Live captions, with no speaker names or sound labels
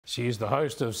She is the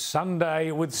host of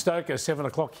Sunday with Stoker, 7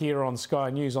 o'clock here on Sky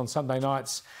News on Sunday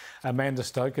nights. Amanda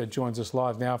Stoker joins us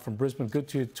live now from Brisbane. Good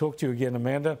to talk to you again,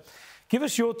 Amanda. Give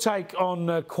us your take on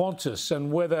Qantas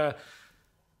and whether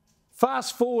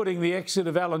fast-forwarding the exit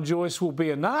of Alan Joyce will be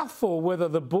enough, or whether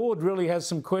the board really has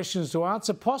some questions to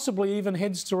answer, possibly even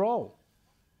heads to roll.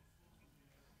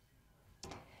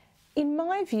 In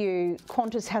my view,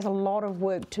 Qantas has a lot of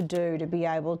work to do to be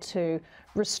able to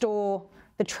restore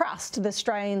the trust the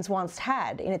Australians once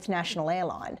had in its national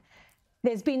airline.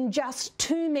 There's been just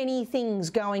too many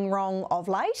things going wrong of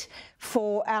late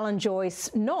for Alan Joyce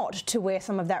not to wear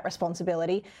some of that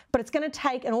responsibility, but it's going to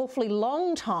take an awfully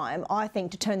long time, I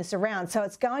think, to turn this around. So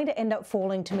it's going to end up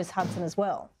falling to Ms Hudson as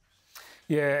well.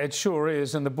 Yeah, it sure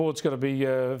is, and the board's got to be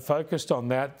focused on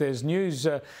that. There's news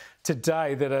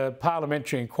today that a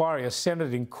parliamentary inquiry, a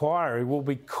Senate inquiry, will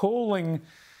be calling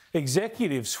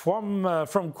executives from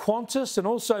Qantas and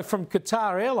also from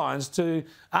Qatar Airlines to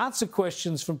answer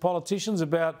questions from politicians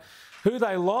about who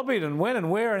they lobbied and when and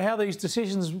where and how these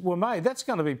decisions were made. That's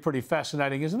going to be pretty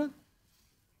fascinating, isn't it?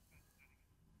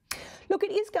 Look,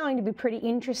 it is going to be pretty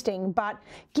interesting, but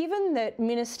given that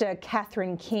Minister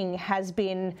Catherine King has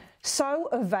been so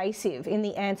evasive in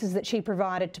the answers that she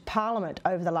provided to Parliament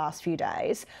over the last few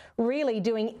days, really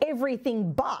doing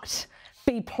everything but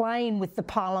be plain with the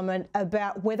Parliament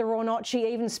about whether or not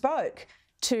she even spoke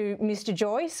to Mr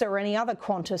Joyce or any other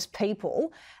Qantas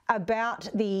people about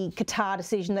the Qatar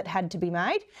decision that had to be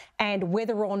made, and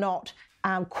whether or not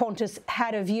Qantas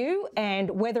had a view, and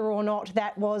whether or not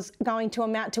that was going to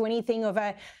amount to anything of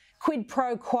a quid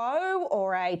pro quo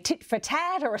or a tit for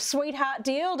tat or a sweetheart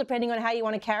deal, depending on how you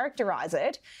want to characterise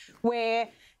it, where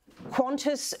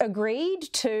Qantas agreed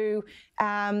to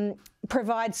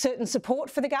provide certain support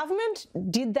for the government.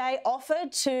 Did they offer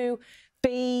to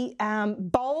be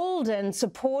bold and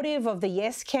supportive of the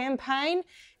Yes campaign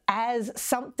as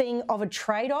something of a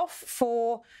trade-off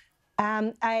for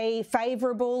a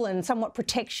favourable and somewhat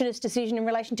protectionist decision in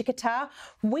relation to Qatar?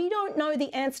 We don't know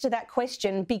the answer to that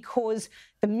question because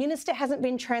the minister hasn't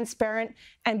been transparent,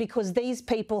 and because these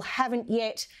people haven't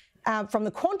yet, from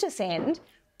the Qantas end,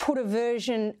 put a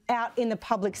version out in the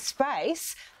public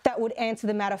space that would answer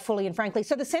the matter fully and frankly.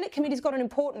 So the Senate committee's got an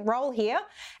important role here,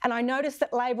 and I noticed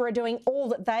that Labor are doing all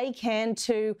that they can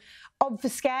to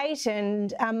obfuscate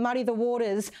and muddy the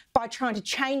waters by trying to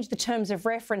change the terms of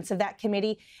reference of that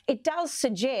committee. It does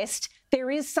suggest there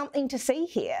is something to see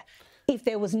here. If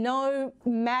there was no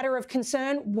matter of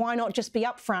concern, why not just be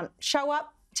upfront? Show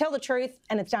up, tell the truth,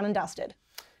 and it's done and dusted.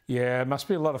 Yeah, it must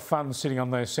be a lot of fun sitting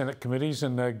on those Senate committees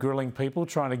and grilling people,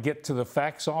 trying to get to the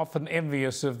facts. Often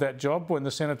envious of that job when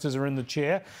the senators are in the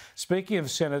chair. Speaking of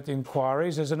Senate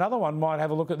inquiries, there's another one. Might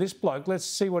have a look at this bloke. Let's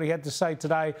see what he had to say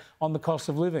today on the cost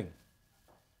of living.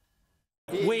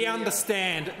 We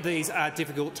understand these are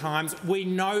difficult times. We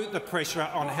know the pressure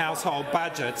on household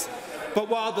budgets. But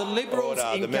while the Liberals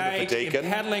engage in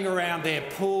paddling around their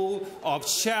pool of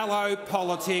shallow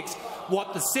politics,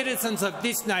 what the citizens of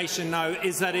this nation know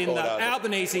is that in the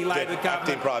Albanese Labor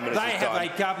government, they have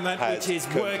a government which is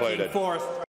working for us.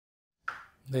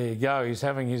 There you go. He's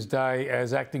having his day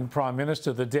as acting Prime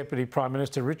Minister, the Deputy Prime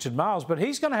Minister, Richard Marles. But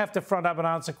he's going to have to front up and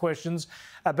answer questions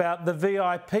about the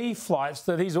VIP flights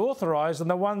that he's authorised and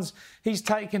the ones he's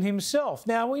taken himself.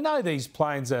 Now, we know these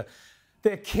planes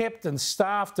they're kept and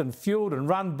staffed and fuelled and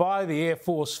run by the Air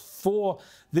Force for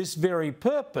this very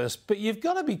purpose, but you've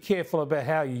got to be careful about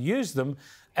how you use them,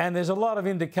 and there's a lot of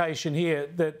indication here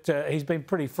that he's been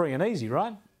pretty free and easy,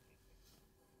 right?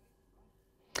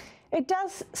 It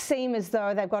does seem as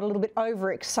though they've got a little bit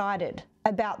overexcited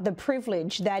about the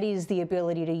privilege that is the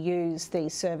ability to use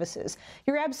these services.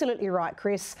 You're absolutely right,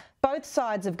 Chris. Both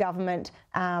sides of government,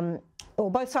 or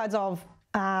both sides of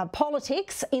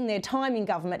politics in their time in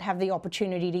government, have the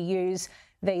opportunity to use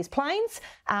these planes.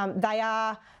 They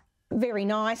are very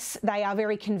nice, they are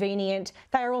very convenient,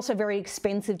 they are also very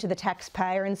expensive to the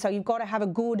taxpayer, and so you've got to have a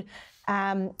good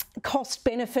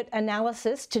cost-benefit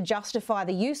analysis to justify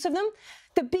the use of them.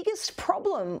 The biggest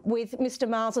problem with Mr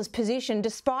Marles's position,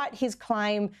 despite his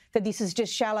claim that this is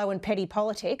just shallow and petty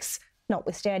politics,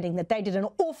 notwithstanding that they did an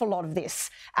awful lot of this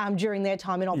during their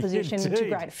time in opposition to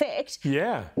great effect.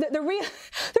 Yeah. The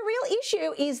real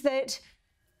issue is that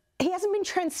he hasn't been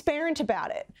transparent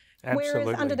about it. Absolutely.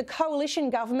 Whereas under the coalition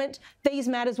government, these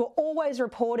matters were always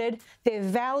reported. Their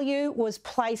value was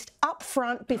placed up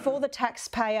front before the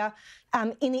taxpayer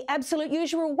in the absolute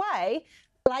usual way.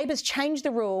 Labor's changed the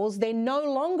rules. They're no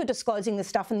longer disclosing the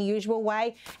stuff in the usual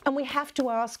way, and we have to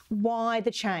ask why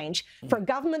the change. For a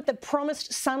government that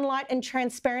promised sunlight and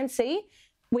transparency,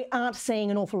 we aren't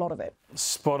seeing an awful lot of it.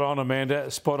 Spot on,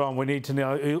 Amanda. Spot on. We need to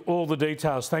know all the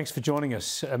details. Thanks for joining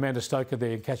us. Amanda Stoker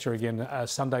there. Catch her again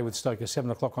Sunday with Stoker,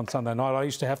 7 o'clock on Sunday night. I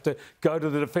used to have to go to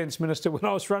the Defence Minister when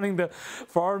I was running the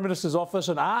Foreign Minister's office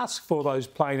and ask for those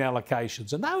plane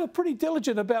allocations. And they were pretty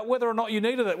diligent about whether or not you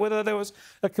needed it, whether there was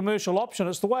a commercial option.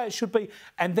 It's the way it should be.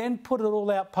 And then put it all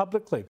out publicly.